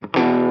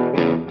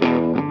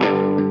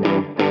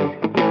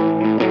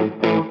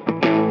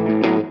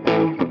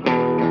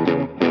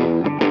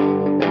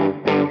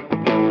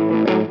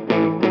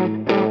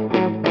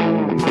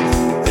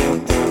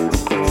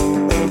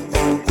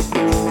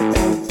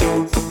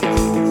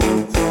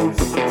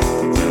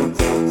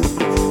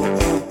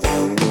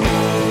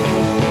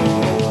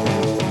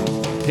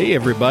Hey,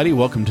 everybody.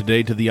 Welcome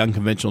today to the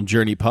Unconventional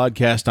Journey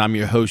podcast. I'm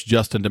your host,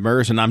 Justin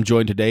Demers, and I'm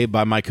joined today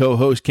by my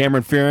co-host,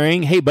 Cameron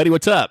Fearing. Hey, buddy,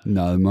 what's up?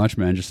 Nothing much,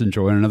 man. Just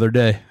enjoying another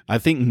day. I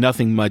think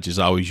nothing much is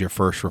always your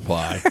first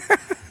reply.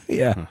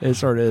 Yeah, it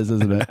sort of is,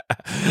 isn't it?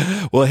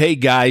 Well, hey,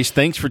 guys,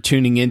 thanks for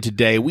tuning in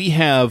today. We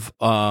have,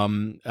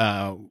 want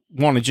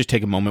to just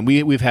take a moment.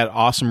 We've had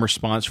awesome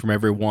response from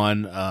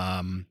everyone.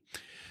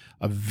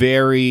 A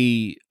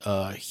very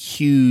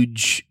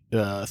huge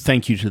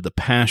thank you to the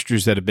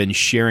pastors that have been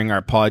sharing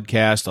our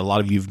podcast. A lot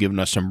of you have given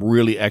us some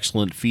really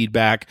excellent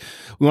feedback.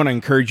 We want to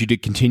encourage you to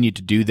continue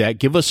to do that.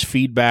 Give us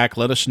feedback.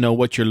 Let us know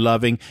what you're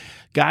loving.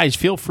 Guys,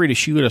 feel free to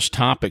shoot us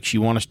topics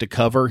you want us to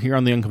cover. Here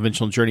on the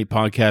Unconventional Journey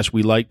podcast,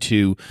 we like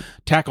to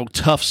tackle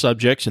tough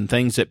subjects and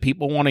things that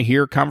people want to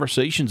hear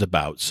conversations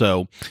about.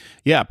 So,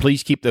 yeah,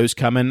 please keep those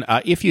coming.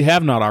 If you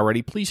have not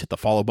already, please hit the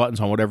follow buttons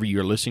on whatever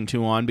you're listening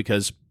to on,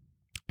 because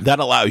that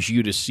allows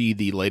you to see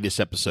the latest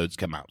episodes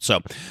come out.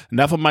 So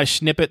enough of my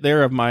snippet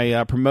there of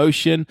my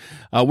promotion.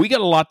 We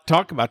got a lot to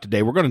talk about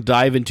today. We're going to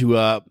dive into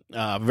a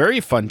very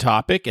fun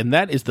topic, and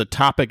that is the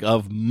topic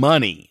of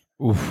money.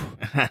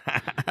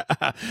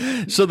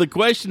 So the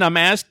question I'm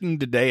asking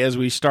today as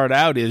we start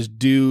out is,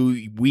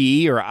 do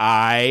we or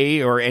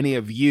I or any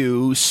of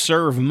you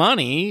serve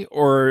money,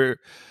 or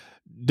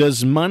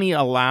does money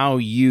allow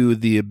you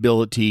the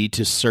ability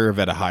to serve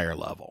at a higher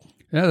level?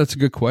 Yeah, that's a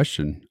good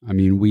question. I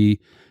mean, we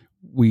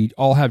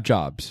all have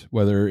jobs,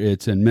 whether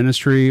it's in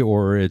ministry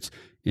or it's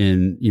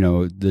in,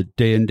 the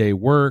day-in-day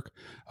work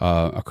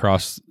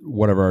across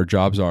whatever our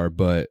jobs are.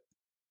 But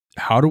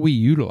how do we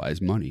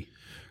utilize money?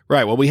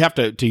 Right. Well, we have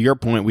to your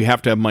point, we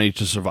have to have money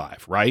to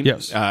survive, right?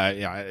 Yes.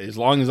 As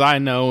long as I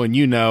know and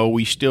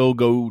we still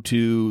go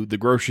to the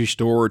grocery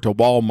store, to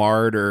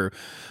Walmart, or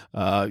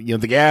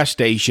the gas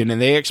station,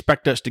 and they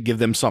expect us to give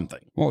them something.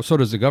 Well, so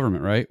does the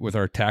government, right? With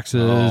our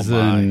taxes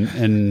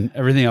and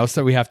everything else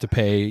that we have to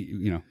pay,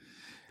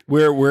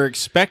 We're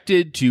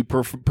expected to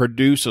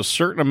produce a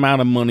certain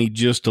amount of money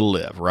just to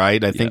live,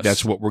 right? I think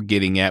that's what we're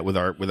getting at with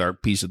our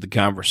piece of the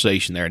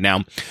conversation there.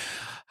 Now,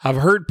 I've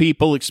heard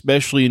people,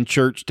 especially in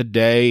church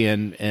today,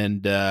 and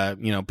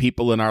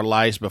people in our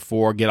lives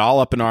before, get all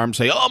up in arms,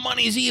 say, "Oh,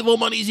 money's evil,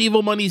 money's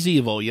evil, money's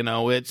evil."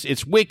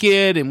 It's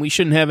wicked, and we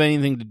shouldn't have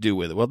anything to do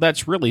with it. Well,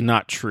 that's really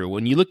not true.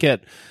 When you look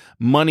at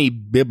money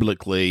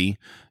biblically,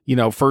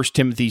 1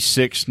 Timothy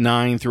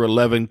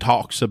 6:9-11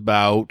 talks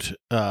about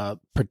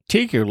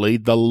particularly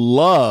the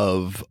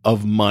love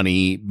of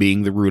money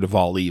being the root of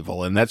all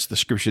evil. And that's the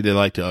scripture they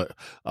like to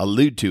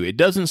allude to. It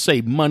doesn't say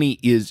money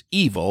is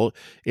evil.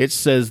 It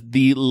says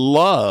the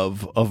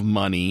love of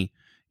money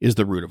is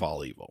the root of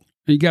all evil.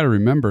 You got to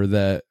remember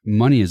that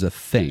money is a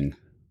thing.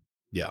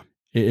 Yeah.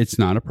 It's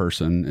not a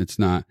person. It's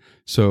not.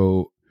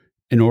 So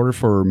in order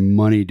for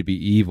money to be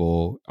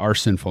evil, our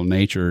sinful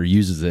nature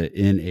uses it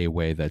in a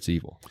way that's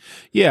evil.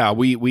 Yeah,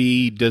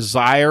 we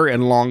desire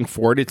and long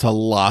for it. It's a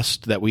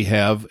lust that we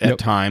have at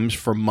times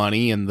for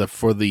money, and the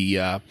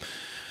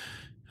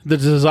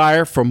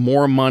desire for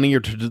more money, or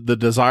the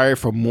desire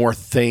for more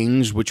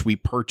things which we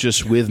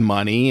purchase with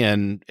money,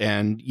 and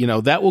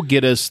that will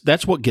get us.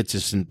 That's what gets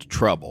us into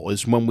trouble,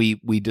 is when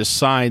we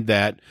decide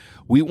that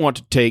we want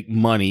to take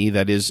money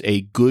that is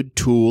a good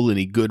tool and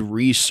a good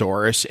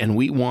resource, and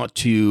we want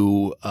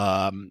to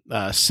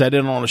set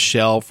it on a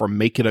shelf or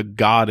make it a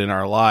god in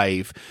our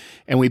life,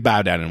 and we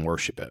bow down and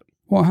worship it.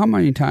 Well, how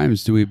many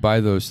times do we buy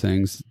those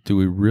things? Do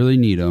we really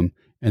need them?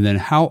 And then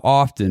how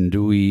often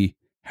do we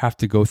have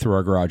to go through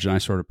our garage? And I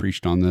sort of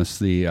preached on this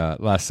the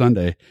last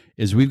Sunday,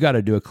 is we've got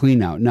to do a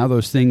clean out. Now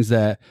those things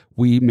that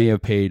we may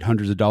have paid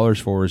hundreds of dollars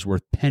for is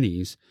worth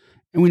pennies,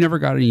 and we never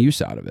got any use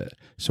out of it.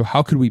 So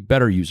how could we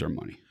better use our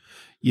money?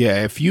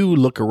 Yeah, if you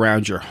look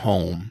around your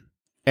home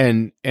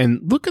and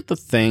look at the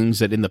things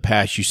that in the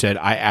past you said,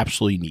 I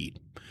absolutely need.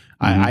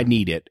 I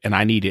need it, and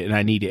I need it, and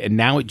I need it. And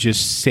now it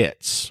just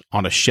sits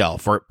on a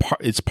shelf, or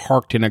it's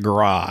parked in a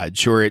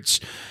garage, or it's,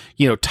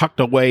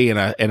 tucked away in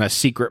a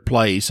secret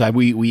place.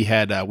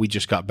 We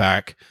just got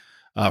back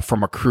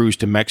from a cruise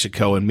to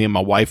Mexico, and me and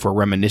my wife were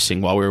reminiscing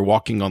while we were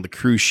walking on the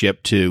cruise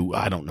ship to,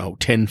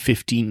 10,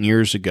 15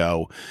 years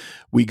ago.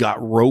 We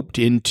got roped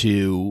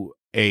into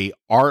a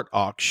art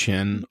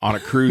auction on a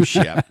cruise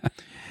ship.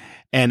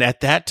 And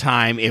at that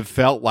time, it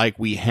felt like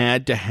we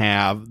had to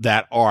have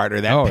that art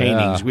or that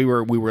paintings. Yeah.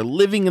 We were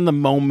living in the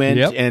moment,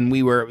 and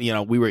we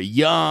were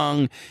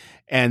young,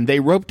 and they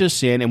roped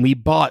us in, and we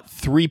bought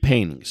 3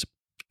 paintings.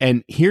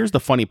 And here's the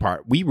funny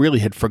part. We really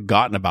had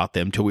forgotten about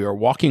them till we were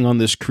walking on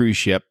this cruise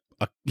ship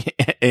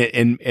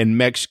in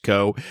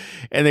Mexico,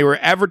 and they were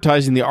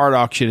advertising the art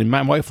auction, and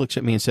my wife looks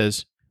at me and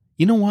says,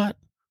 "You know what?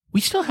 We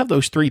still have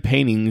those 3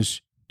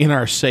 paintings in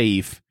our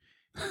safe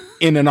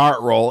in an art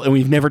roll, and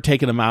we've never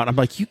taken them out." I'm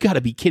like, "You got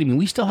to be kidding me.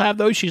 We still have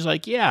those?" She's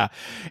like, "Yeah."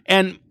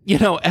 And,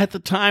 at the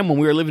time when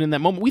we were living in that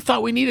moment, we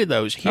thought we needed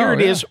those. Here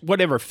it is,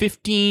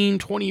 15,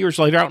 20 years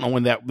later. I don't know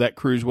when that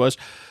cruise was.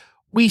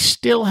 We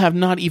still have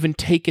not even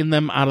taken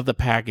them out of the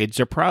package.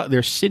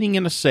 They're sitting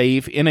in a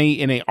safe in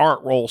a art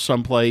roll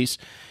someplace.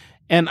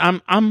 And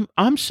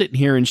I'm sitting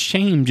here in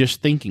shame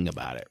just thinking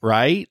about it,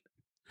 right?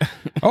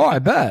 Oh, I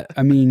bet.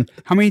 I mean,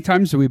 how many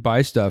times do we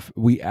buy stuff?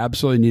 We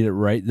absolutely need it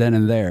right then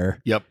and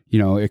there. Yep. You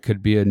know, it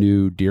could be a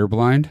new deer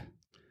blind.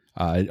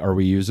 Are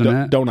we using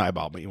it? Don't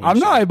eyeball me. I'm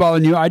not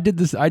eyeballing you. I did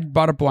this. I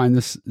bought a blind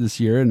this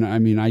year, and I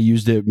mean, I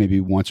used it maybe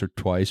once or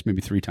twice,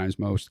 maybe 3 times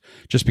most,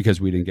 just because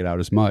we didn't get out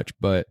as much.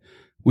 But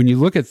when you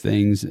look at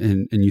things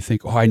and you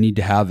think, oh, I need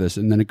to have this,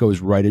 and then it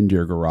goes right into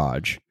your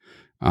garage.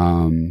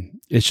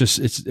 It's just,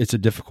 it's a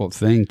difficult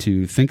thing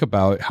to think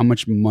about how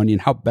much money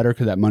and how better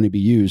could that money be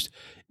used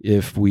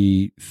if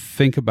we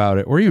think about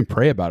it or even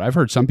pray about it. I've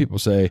heard some people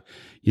say,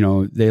 you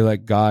know, they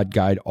let God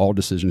guide all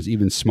decisions,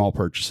 even small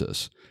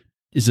purchases.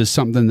 Is this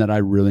something that I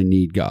really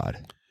need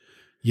God?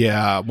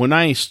 Yeah.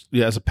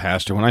 As a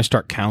pastor, when I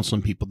start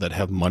counseling people that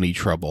have money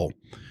trouble,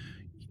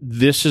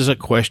 this is a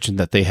question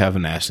that they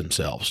haven't asked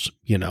themselves.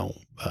 You know,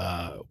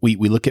 we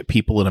look at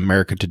people in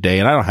America today,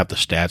 and I don't have the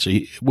stats.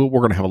 We're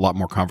going to have a lot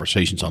more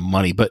conversations on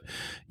money, but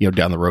you know,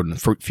 down the road in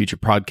future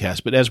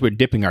podcasts. But as we're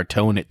dipping our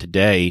toe in it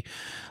today,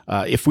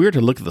 if we were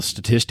to look at the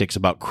statistics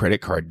about credit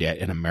card debt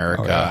in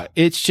America,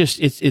 it's just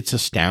it's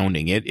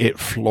astounding. It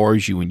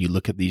floors you when you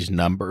look at these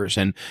numbers,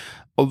 and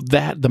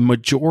the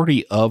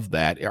majority of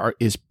that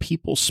is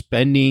people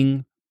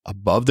spending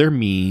above their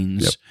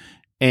means,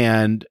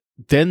 and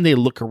then they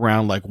look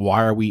around like,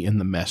 why are we in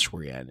the mess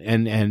we're in?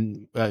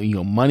 And you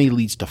know, money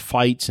leads to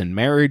fights and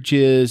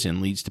marriages,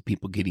 and leads to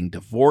people getting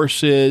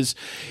divorces.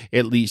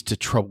 It leads to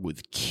trouble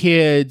with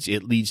kids.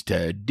 It leads to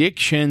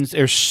addictions.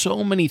 There's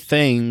so many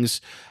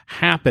things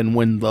happen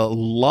when the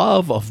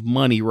love of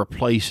money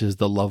replaces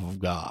the love of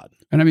God.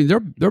 And I mean,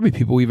 there'll be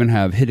people who even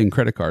have hidden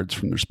credit cards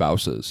from their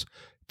spouses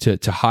to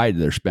hide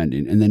their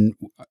spending. And then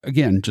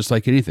again, just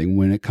like anything,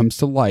 when it comes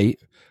to light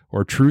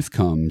or truth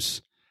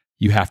comes,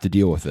 you have to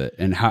deal with it.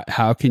 And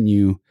how can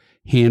you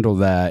handle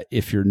that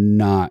if you're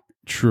not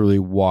truly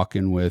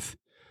walking with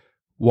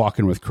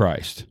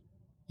Christ?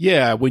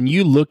 Yeah, when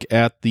you look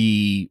at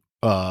the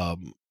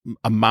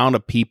amount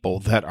of people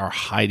that are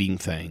hiding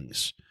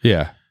things,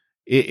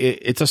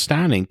 it's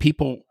astounding.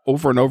 People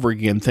over and over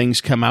again,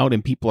 things come out,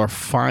 and people are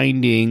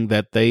finding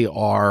that they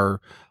are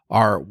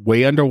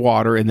way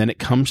underwater, and then it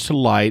comes to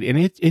light, and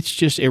it's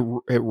just it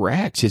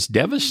wrecks. It's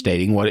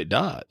devastating what it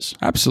does.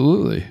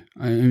 Absolutely.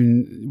 I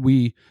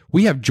mean,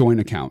 we have joint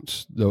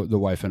accounts, the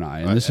wife and I,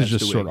 and this is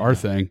just sort of our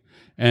thing.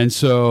 And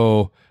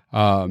so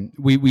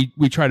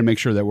we try to make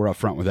sure that we're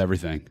upfront with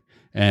everything.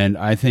 And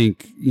I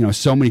think, you know,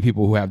 so many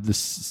people who have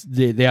this,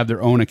 they have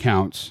their own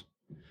accounts.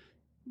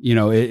 You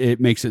know, it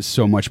makes it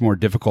so much more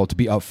difficult to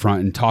be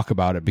upfront and talk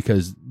about it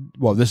because,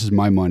 well, this is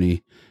my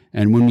money.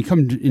 And when we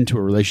come into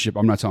a relationship,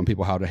 I'm not telling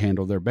people how to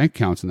handle their bank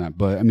accounts and that,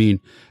 but I mean,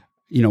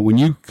 you know, when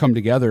you come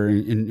together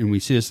and we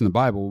see this in the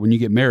Bible, when you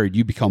get married,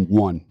 you become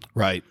one.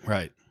 Right.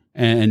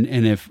 And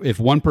if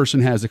one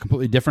person has a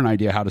completely different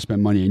idea how to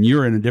spend money and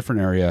you're in a different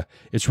area,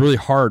 it's really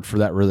hard for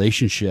that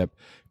relationship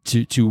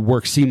to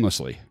work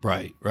seamlessly.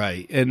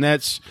 Right. And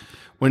that's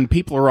when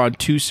people are on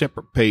two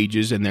separate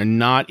pages and they're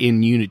not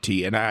in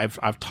unity. And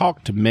I've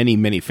talked to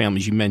many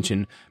families. You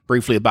mentioned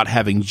briefly about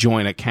having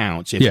joint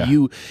accounts.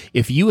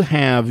 If you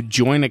have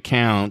joint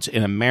accounts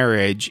in a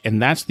marriage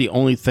and that's the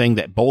only thing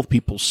that both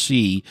people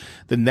see,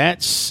 then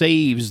that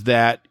saves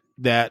that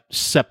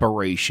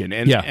separation.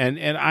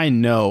 And I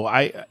know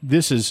I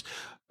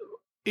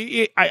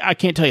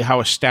can't tell you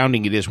how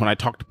astounding it is when I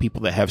talk to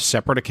people that have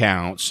separate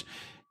accounts.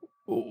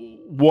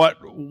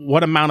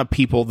 What amount of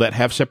people that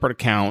have separate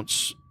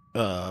accounts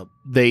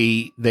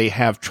they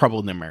have trouble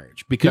in their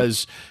marriage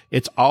because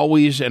it's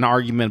always an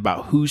argument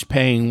about who's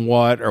paying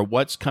what or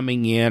what's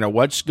coming in or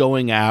what's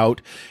going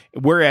out.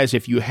 Whereas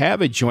if you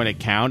have a joint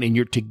account and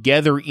you're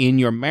together in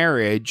your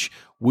marriage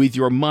with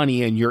your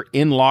money and you're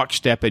in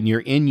lockstep and you're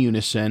in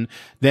unison,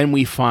 then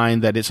we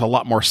find that it's a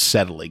lot more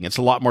settling. It's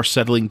a lot more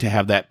settling to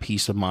have that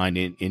peace of mind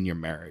in your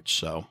marriage.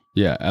 So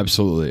yeah,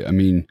 absolutely. I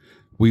mean,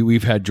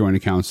 we've had joint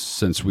accounts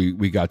since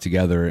we got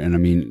together, and I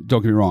mean,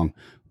 don't get me wrong.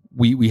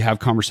 We have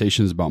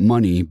conversations about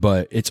money,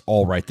 but it's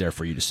all right there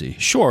for you to see.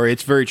 Sure,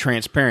 it's very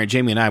transparent.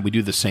 Jamie and I, we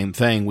do the same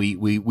thing. We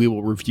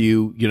will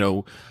review, you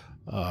know,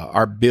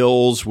 our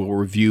bills. We'll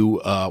review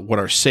what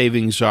our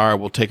savings are.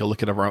 We'll take a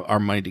look at our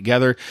money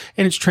together,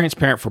 and it's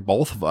transparent for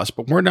both of us.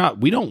 But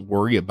we don't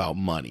worry about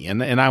money.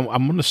 And I'm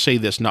going to say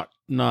this not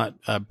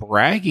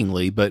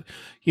braggingly, but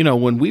you know,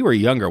 when we were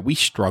younger, we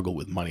struggled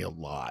with money a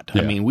lot.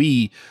 Yeah. I mean,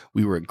 we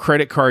were in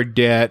credit card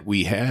debt.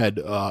 We had,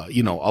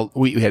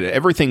 we had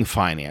everything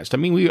financed. I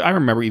mean, I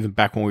remember even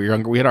back when we were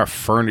younger, we had our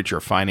furniture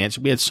financed.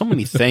 We had so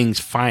many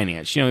things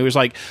financed. You know, it was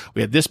like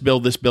we had this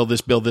bill, this bill,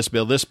 this bill, this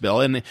bill, this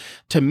bill. And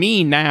to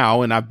me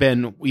now, and I've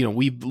been, you know,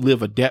 we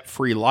live a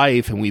debt-free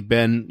life, and we've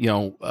been, you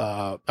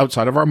know,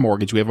 outside of our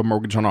mortgage. We have a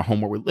mortgage on our home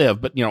where we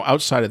live, but you know,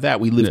 outside of that,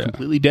 we live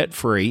completely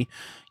debt-free.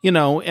 You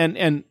know,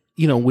 and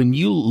you know, when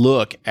you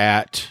look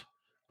at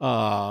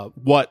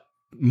what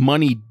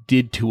money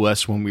did to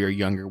us when we were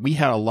younger, we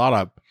had a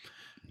lot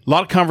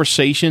of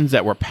conversations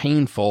that were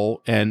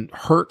painful and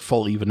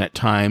hurtful even at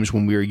times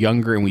when we were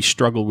younger and we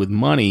struggled with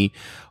money.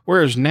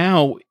 Whereas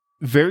now,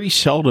 very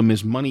seldom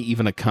is money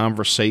even a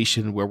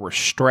conversation where we're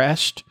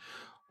stressed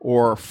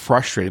or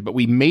frustrated, but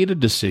we made a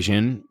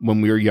decision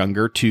when we were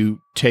younger to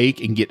take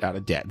and get out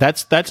of debt.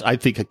 That's I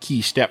think a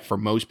key step for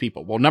most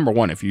people. Well, number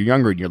one, if you're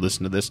younger and you're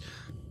listening to this,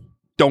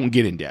 don't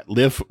get in debt.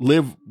 Live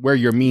where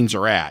your means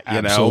are at. You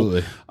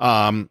Absolutely.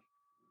 know.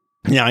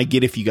 Now I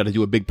get if you got to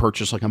do a big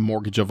purchase like a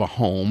mortgage of a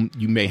home,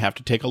 you may have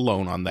to take a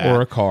loan on that, Or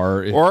a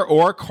car.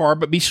 or a car.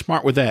 But be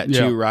smart with that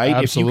Yeah, too, right?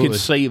 absolutely. If you could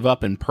save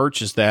up and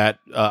purchase that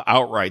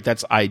outright,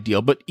 that's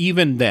ideal. But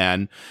even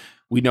then,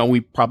 we know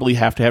we probably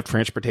have to have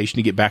transportation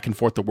to get back and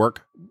forth to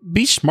work.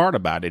 Be smart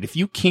about it. If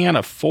you can't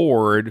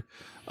afford,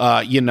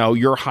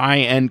 your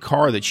high-end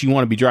car that you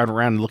want to be driving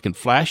around and looking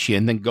flashy,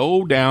 and then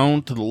go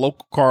down to the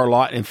local car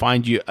lot and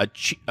find you a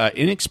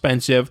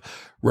inexpensive,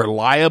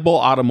 reliable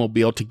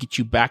automobile to get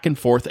you back and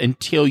forth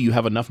until you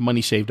have enough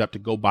money saved up to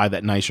go buy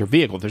that nicer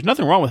vehicle. There's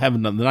nothing wrong with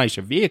having the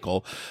nicer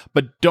vehicle,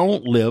 but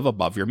don't live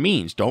above your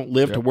means. Don't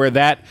live to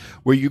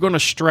where you're going to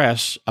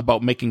stress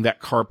about making that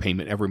car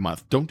payment every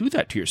month. Don't do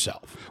that to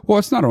yourself. Well,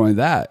 it's not only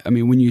that. I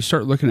mean, when you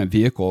start looking at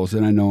vehicles,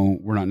 and I know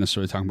we're not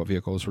necessarily talking about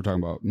vehicles, we're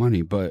talking about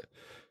money, but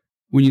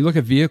when you look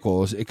at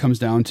vehicles, it comes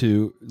down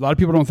to, a lot of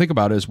people don't think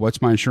about is what's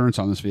my insurance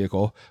on this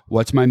vehicle?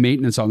 What's my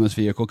maintenance on this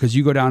vehicle? Because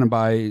you go down and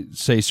buy,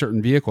 say,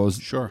 certain vehicles,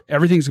 Sure.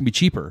 everything's going to be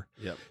cheaper.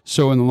 Yep.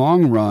 So in the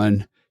long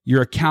run,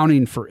 you're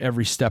accounting for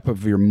every step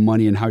of your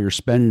money and how you're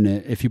spending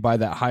it. If you buy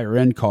that higher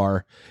end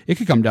car, it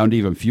could come down to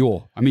even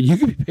fuel. I mean, you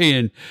could be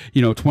paying,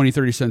 20,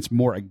 30 cents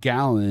more a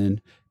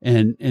gallon,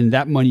 and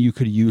that money you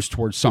could use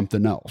towards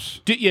something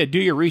else. Do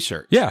your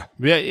research. Yeah.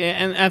 Yeah,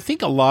 and I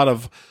think a lot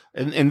of,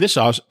 and this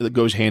also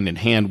goes hand in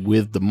hand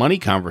with the money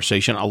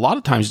conversation. A lot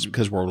of times it's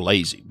because we're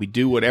lazy. We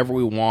do whatever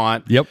we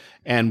want. Yep.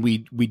 And we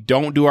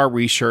don't do our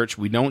research.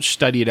 We don't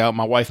study it out.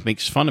 My wife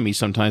makes fun of me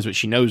sometimes, but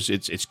she knows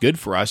it's good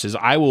for us. Is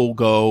I will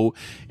go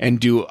and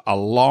do a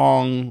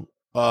long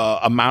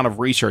amount of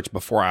research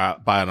before I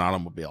buy an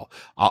automobile.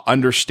 I'll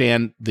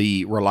understand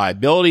the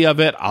reliability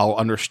of it. I'll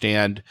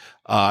understand,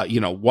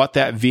 what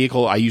that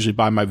vehicle. I usually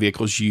buy my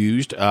vehicles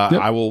used. Yep.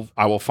 I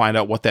will find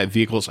out what that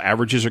vehicle's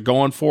averages are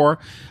going for.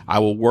 I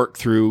will work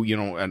through,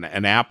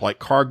 an app like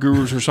Car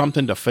Gurus or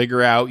something to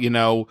figure out,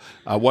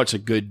 what's a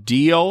good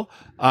deal.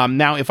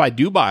 Now, if I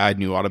do buy a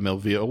new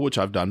automobile, which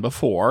I've done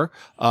before,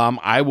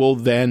 I will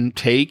then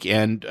take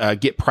and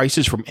get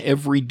prices from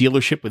every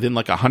dealership within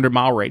like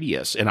 100-mile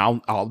radius, and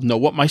I'll know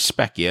what my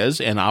spec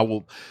is, and I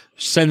will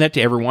send that to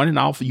everyone, and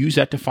I'll use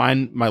that to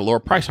find my lower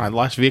price. And the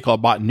last vehicle I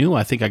bought new,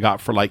 I think I got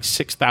for like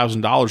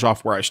 $6,000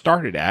 off where I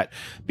started at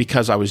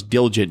because I was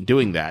diligent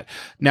doing that.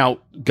 Now,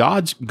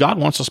 God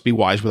wants us to be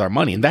wise with our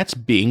money, and that's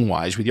being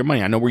wise with your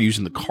money. I know we're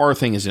using the car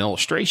thing as an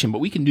illustration, but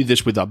we can do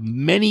this with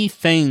many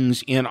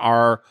things in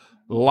our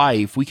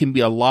life. We can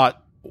be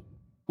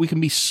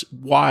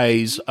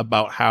wise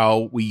about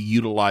how we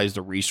utilize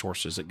the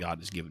resources that God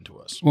has given to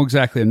us. Well,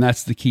 exactly. And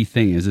that's the key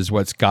thing is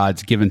what's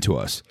God's given to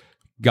us.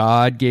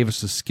 God gave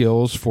us the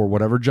skills for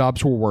whatever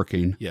jobs we're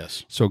working.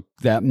 Yes. So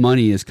that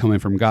money is coming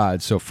from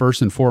God. So first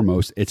and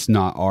foremost, it's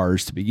not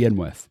ours to begin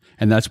with.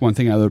 And that's one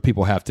thing other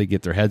people have to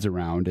get their heads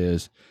around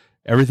is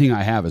everything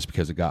I have is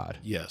because of God.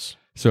 Yes.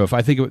 So if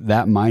I think of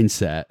that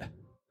mindset,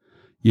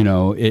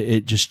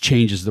 it just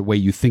changes the way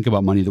you think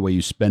about money, the way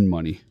you spend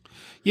money.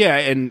 Yeah,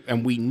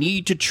 and we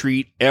need to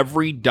treat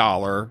every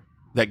dollar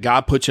that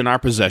God puts in our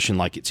possession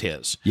like it's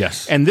His.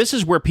 Yes. And this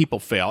is where people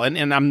fail.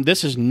 And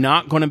this is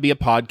not going to be a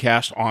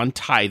podcast on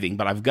tithing,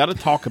 but I've got to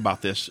talk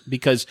about this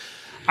because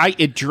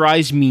it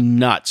drives me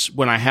nuts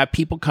when I have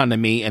people come to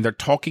me and they're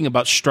talking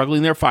about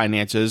struggling their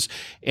finances.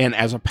 And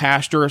as a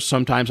pastor,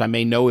 sometimes I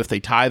may know if they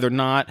tithe or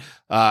not,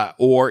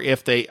 or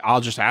if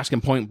I'll just ask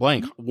them point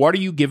blank, what are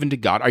you giving to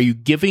God? Are you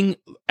giving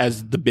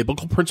as the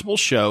biblical principle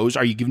shows?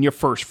 Are you giving your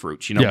first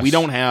fruits? Yes. We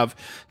don't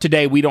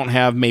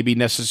have maybe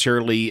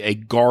necessarily a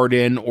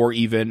garden or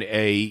even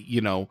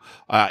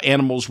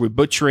animals we're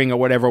butchering or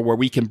whatever, where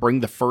we can bring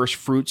the first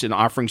fruits and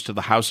offerings to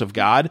the house of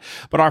God.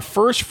 But our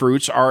first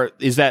fruits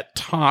is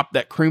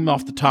that cream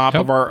off the top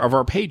Yep. of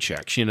our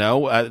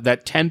paychecks,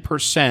 that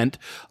 10%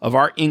 of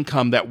our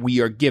income that we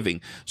are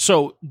giving.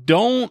 So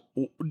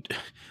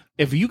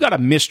if you got a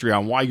mystery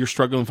on why you're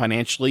struggling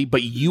financially,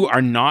 but you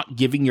are not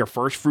giving your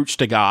first fruits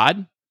to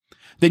God,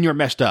 then you're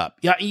messed up.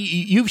 Yeah,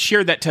 you've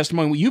shared that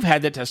testimony. You've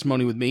had that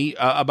testimony with me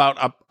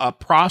about a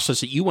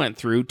process that you went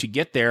through to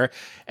get there,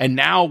 and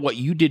now what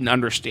you didn't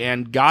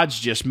understand, God's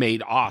just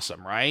made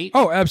awesome, right?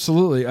 Oh,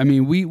 absolutely. I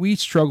mean, we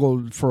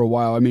struggled for a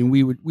while. I mean,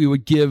 we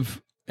would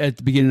give at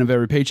the beginning of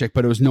every paycheck,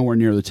 but it was nowhere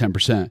near the 10%.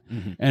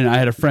 Mm-hmm. And I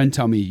had a friend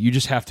tell me, you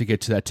just have to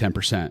get to that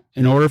 10%.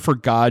 In order for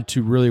God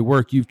to really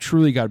work, you've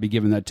truly got to be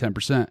given that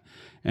 10%.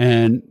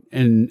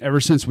 And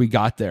ever since we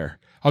got there,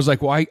 I was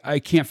like, well, I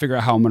can't figure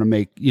out how I'm going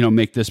to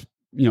make this,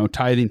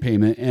 tithing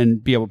payment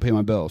and be able to pay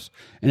my bills.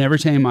 And every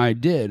time I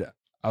did,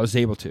 I was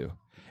able to.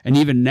 And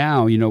even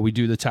now, we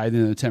do the tithing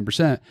and the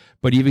 10%,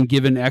 but even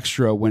given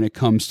extra when it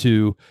comes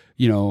to,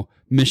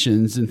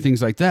 missions and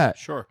things like that.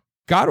 Sure.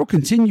 God will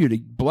continue to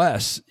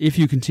bless if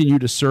you continue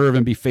to serve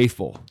and be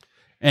faithful.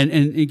 And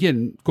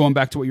again, going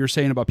back to what you were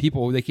saying about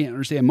people, they can't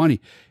understand money.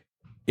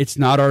 It's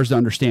not ours to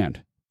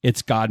understand.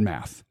 It's God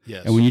math.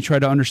 Yes. And when you try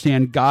to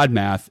understand God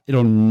math,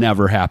 it'll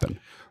never happen.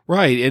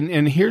 Right.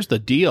 And here's the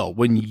deal.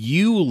 When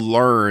you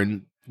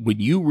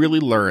really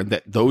learn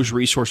that those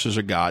resources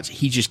are God's,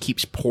 he just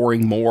keeps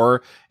pouring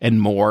more and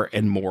more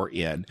and more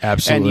in.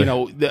 Absolutely.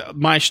 And,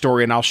 my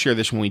story, and I'll share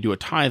this when we do a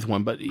tithe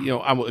one, but,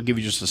 I will give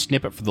you just a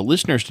snippet for the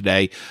listeners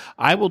today.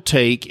 I will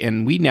take,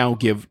 and we now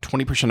give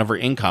 20% of our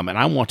income, and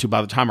I want to,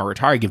 by the time I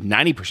retire, give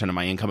 90% of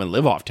my income and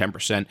live off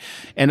 10%.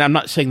 And I'm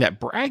not saying that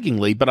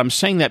braggingly, but I'm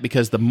saying that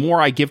because the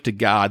more I give to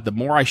God, the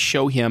more I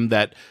show him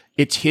that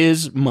it's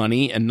his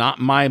money and not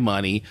my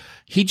money.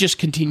 He just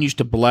continues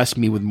to bless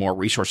me with more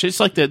resources. It's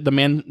like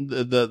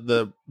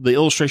the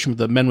illustration with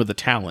the men with the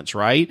talents,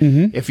 right?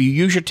 Mm-hmm. If you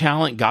use your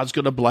talent, God's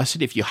going to bless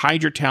it. If you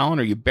hide your talent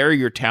or you bury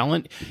your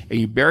talent and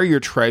you bury your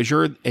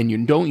treasure and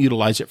you don't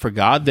utilize it for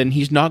God, then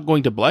he's not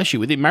going to bless you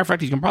with it. Matter of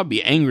fact, he's going to probably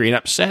be angry and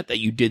upset that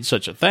you did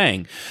such a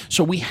thing.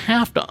 So we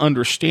have to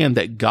understand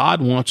that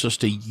God wants us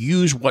to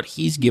use what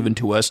he's given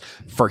to us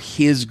for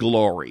his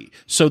glory.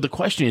 So the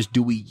question is,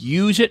 do we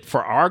use it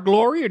for our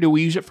glory or do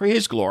we use it for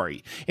his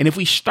glory? And if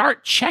we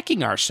start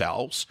checking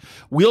ourselves,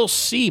 we'll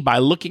see by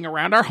looking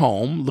around our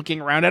home,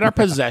 looking around at our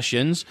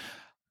possessions,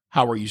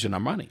 how we're using our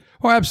money.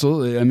 Well,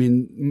 absolutely. I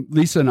mean,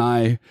 Lisa and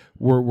I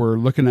were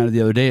looking at it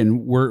the other day,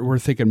 and we're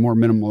thinking more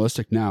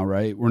minimalistic now,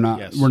 right? We're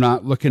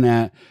not looking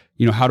at,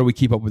 how do we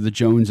keep up with the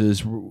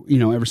Joneses?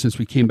 Ever since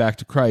we came back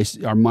to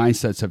Christ, our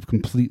mindsets have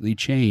completely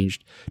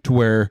changed to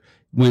where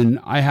when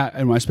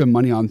I spend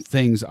money on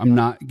things, I'm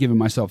not giving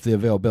myself the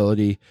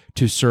availability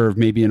to serve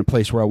maybe in a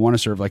place where I want to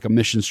serve, like a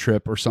missions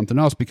trip or something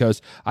else,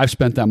 because I've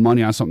spent that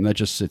money on something that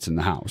just sits in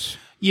the house.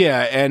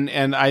 Yeah,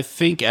 and I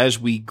think as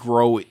we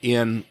grow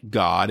in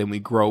God and we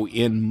grow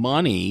in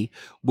money,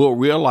 we'll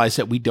realize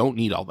that we don't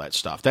need all that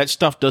stuff. That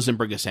stuff doesn't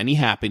bring us any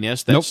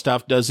happiness. That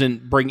stuff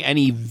doesn't bring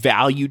any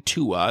value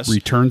to us.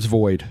 Return's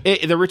void.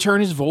 The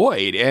return is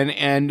void.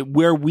 And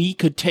where we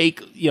could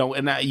take,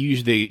 and I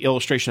used the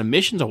illustration of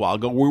missions a while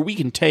ago, where we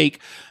can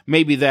take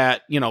maybe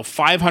that,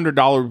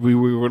 $500 we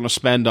were going to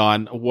spend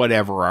on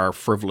whatever our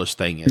frivolous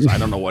thing is. I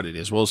don't know what it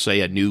is. We'll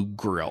say a new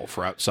grill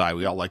for outside.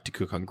 We all like to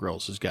cook on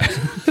grills as guys.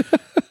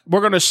 We're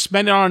going to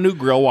spend it on a new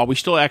grill while we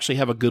still actually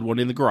have a good one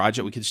in the garage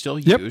that we can still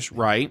use,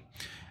 right?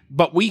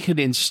 But we could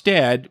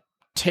instead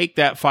take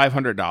that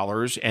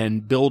 $500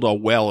 and build a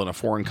well in a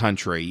foreign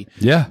country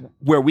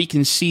where we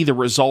can see the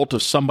result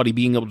of somebody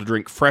being able to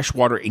drink fresh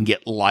water and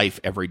get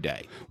life every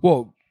day.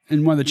 Well,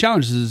 and one of the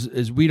challenges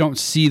is we don't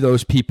see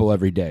those people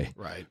every day.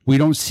 Right. We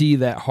don't see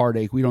that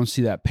heartache. We don't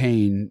see that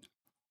pain.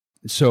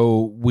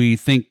 So we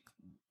think,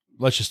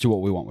 let's just do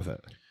what we want with it.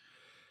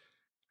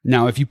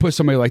 Now, if you put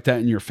somebody like that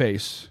in your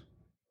face,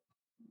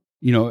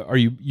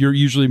 you're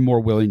usually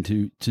more willing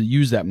to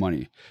use that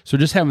money. So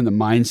just having the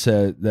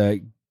mindset that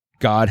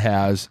God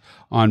has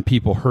on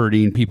people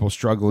hurting, people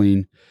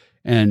struggling,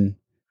 and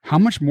how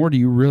much more do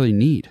you really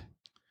need?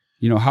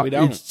 How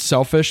it's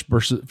selfish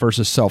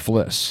versus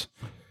selfless.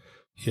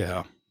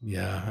 Yeah.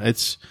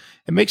 It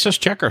makes us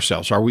check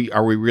ourselves. Are we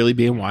really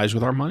being wise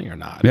with our money or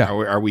not? Yeah.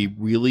 Are we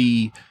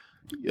really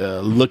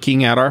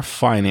looking at our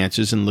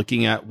finances and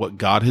looking at what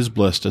God has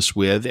blessed us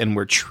with, and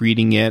we're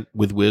treating it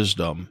with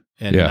wisdom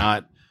and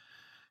not.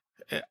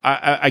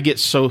 I get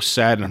so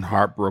sad and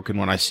heartbroken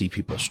when I see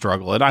people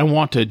struggle, and I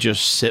want to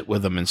just sit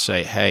with them and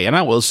say, hey, and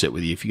I will sit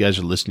with you. If you guys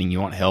are listening, you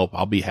want help,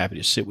 I'll be happy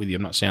to sit with you.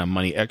 I'm not saying I'm a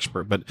money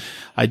expert, but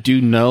I do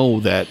know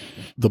that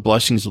the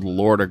blessings of the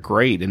Lord are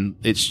great, and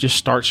it just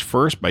starts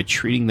first by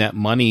treating that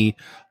money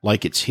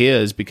like it's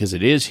his, because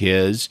it is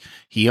his.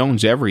 He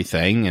owns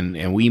everything,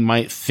 and we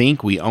might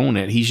think we own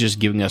it. He's just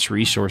giving us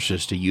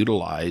resources to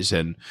utilize.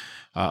 And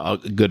a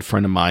good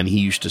friend of mine, he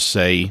used to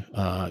say,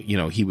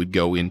 he would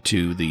go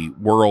into the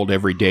world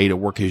every day to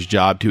work his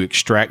job to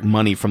extract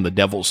money from the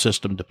devil's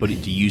system to put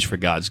it to use for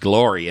God's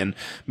glory. And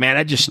man,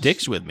 that just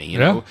sticks with me.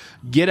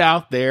 Get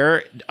out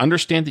there,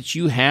 understand that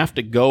you have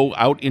to go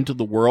out into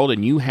the world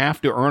and you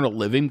have to earn a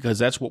living, because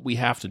that's what we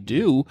have to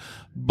do.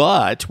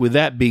 But with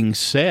that being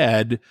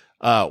said,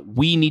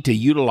 we need to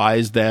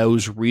utilize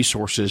those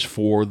resources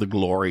for the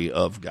glory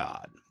of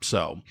God.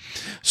 So,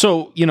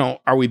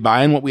 are we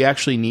buying what we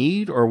actually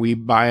need, or are we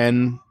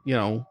buying,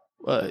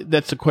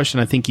 that's the question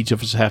I think each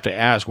of us have to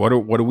ask. What are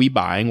we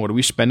buying? What are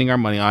we spending our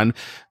money on?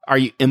 Are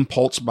you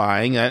impulse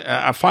buying?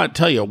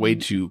 Tell you a way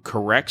to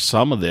correct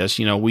some of this.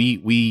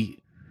 Jamie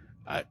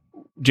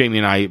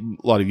and I, a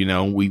lot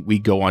of we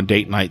go on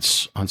date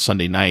nights on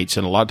Sunday nights,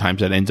 and a lot of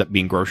times that ends up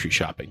being grocery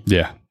shopping.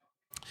 Yeah.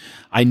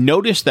 I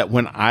noticed that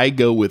when I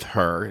go with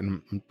her,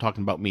 and I'm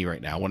talking about me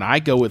right now, when I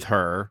go with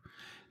her,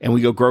 and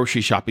we go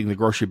grocery shopping, the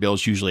grocery bill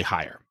is usually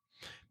higher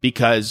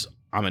because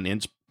I'm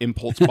an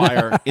impulse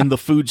buyer in the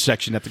food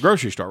section at the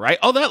grocery store, right?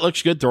 Oh, that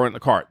looks good, throw it in the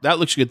cart. That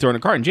looks good, throw it in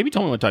the cart. And Jamie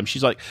told me one time,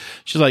 she's like,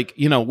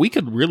 we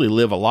could really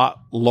live a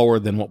lot lower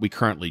than what we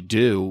currently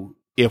do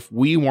if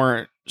we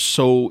weren't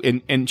so,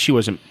 and she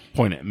wasn't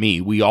pointing at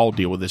me. We all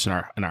deal with this in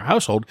our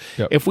household.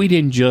 Yep. If we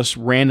didn't just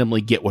randomly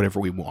get whatever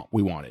we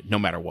wanted, no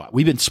matter what.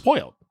 We've been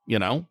spoiled,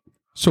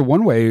 So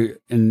one way,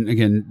 and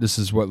again, this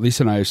is what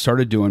Lisa and I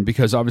started doing,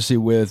 because obviously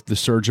with the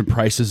surge in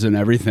prices and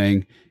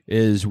everything,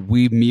 is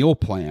we meal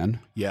plan.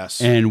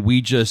 Yes. And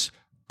we just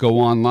go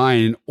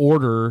online and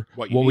order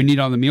what we need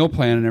on the meal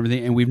plan and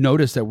everything. And we've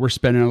noticed that we're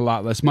spending a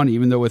lot less money,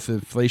 even though with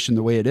inflation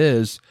the way it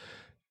is,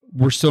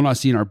 we're still not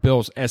seeing our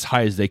bills as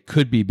high as they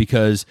could be,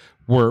 because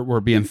we're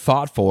being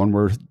thoughtful and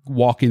we're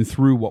walking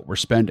through what we're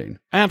spending.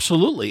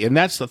 Absolutely. And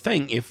that's the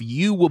thing. If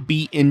you will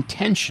be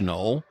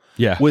intentional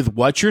with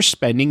what you're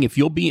spending, if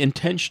you'll be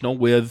intentional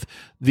with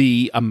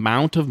the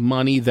amount of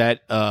money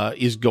that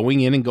is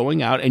going in and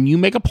going out, and you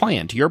make a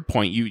plan, to your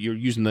point, you're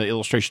using the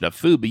illustration of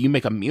food, but you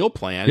make a meal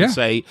plan and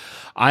say,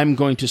 I'm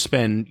going to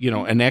spend,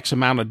 an X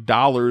amount of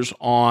dollars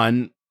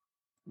on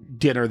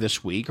dinner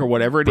this week or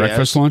whatever it is.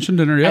 Breakfast, lunch, and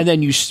dinner, and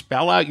then you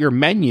spell out your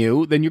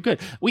menu, then you're good.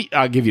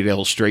 I'll give you an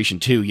illustration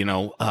too.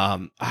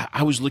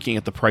 I was looking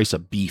at the price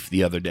of beef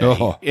the other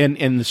day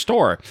in the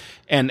store,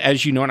 and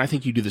as you know, and I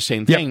think you do the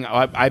same thing.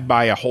 I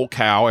buy a whole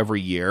cow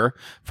every year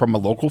from a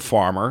local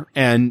farmer,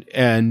 and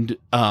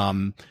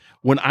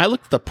when I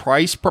look at the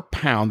price per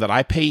pound that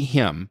I pay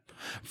him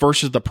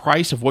versus the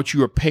price of what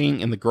you are paying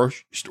in the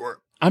grocery store,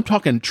 I'm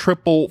talking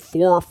triple,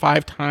 4 or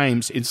 5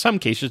 times in some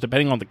cases,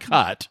 depending on the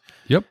cut.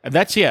 Yep. And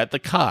that's it, the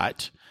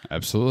cut.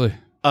 Absolutely.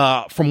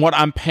 From what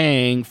I'm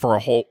paying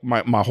for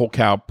my whole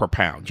cow per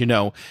pound,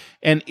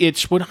 and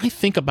it's when I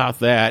think about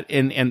that,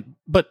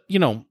 but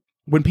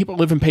when people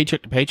live in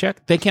paycheck to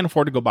paycheck, they can't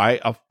afford to go buy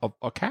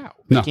a cow.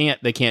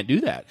 They can't do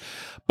that.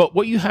 But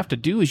what you have to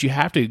do is you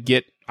have to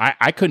get,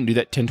 I couldn't do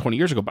that 10, 20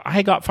 years ago, but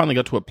I finally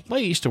got to a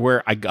place to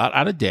where I got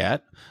out of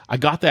debt. I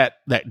got that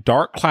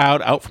dark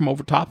cloud out from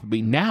over top of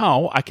me.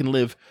 Now I can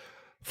live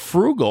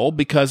frugal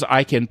because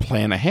I can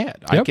plan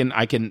ahead. Yep.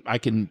 I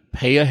can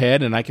pay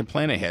ahead and I can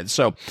plan ahead.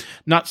 So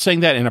not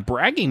saying that in a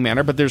bragging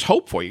manner, but there's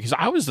hope for you, because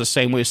I was the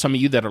same way as some of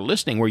you that are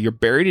listening, where you're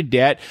buried in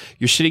debt.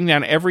 You're sitting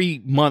down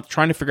every month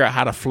trying to figure out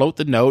how to float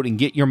the note and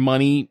get your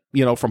money,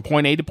 from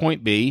point A to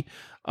point B.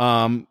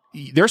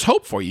 There's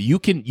hope for you.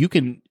 You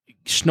can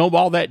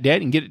snowball that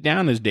debt and get it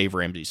down, as Dave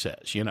Ramsey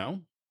says,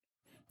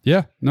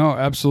 Yeah, no,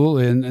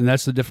 absolutely. And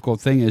that's the difficult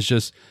thing, is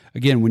just,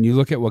 again, when you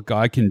look at what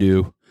God can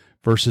do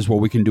versus what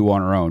we can do on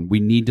our own,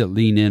 we need to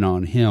lean in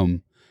on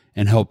Him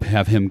and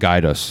have Him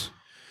guide us.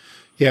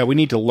 Yeah, we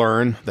need to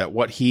learn that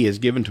what He has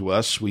given to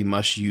us, we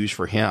must use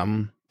for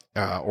Him,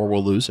 or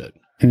we'll lose it.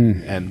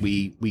 And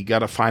we got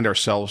to find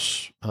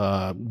ourselves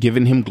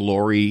giving Him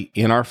glory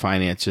in our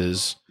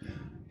finances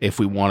if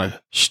we want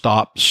to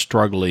stop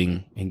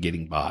struggling and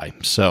getting by.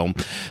 So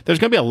there's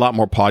going to be a lot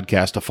more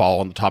podcasts to follow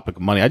on the topic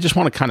of money. I just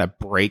want to kind of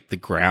break the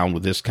ground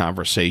with this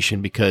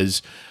conversation,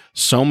 because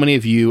so many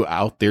of you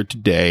out there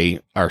today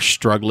are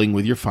struggling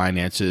with your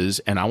finances,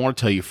 and I want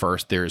to tell you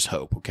first, there is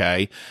hope,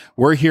 okay?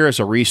 We're here as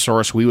a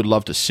resource. We would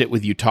love to sit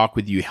with you, talk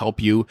with you,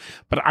 help you.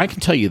 But I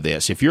can tell you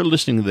this, if you're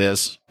listening to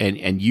this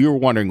and you're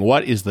wondering,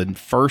 what is the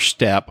first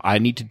step I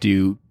need to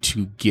do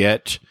to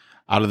get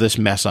out of this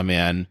mess I'm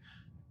in,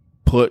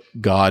 put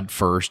God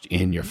first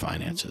in your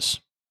finances.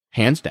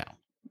 Hands down.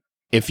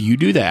 If you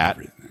do that,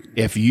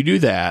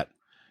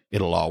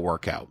 it'll all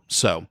work out.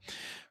 So,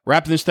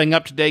 wrapping this thing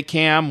up today,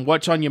 Cam,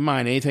 what's on your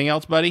mind? Anything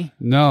else, buddy?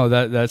 No,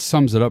 that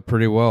sums it up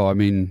pretty well. I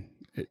mean,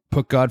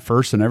 put God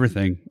first and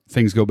everything,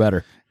 things go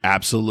better.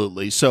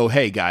 Absolutely. So,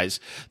 hey, guys,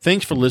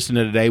 thanks for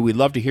listening today. We'd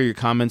love to hear your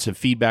comments and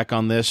feedback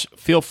on this.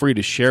 Feel free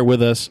to share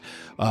with us.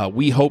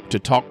 We hope to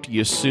talk to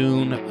you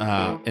soon.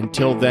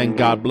 Until then,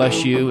 God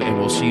bless you, and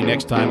we'll see you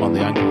next time on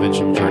the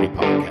Unconventional Journey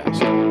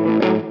podcast.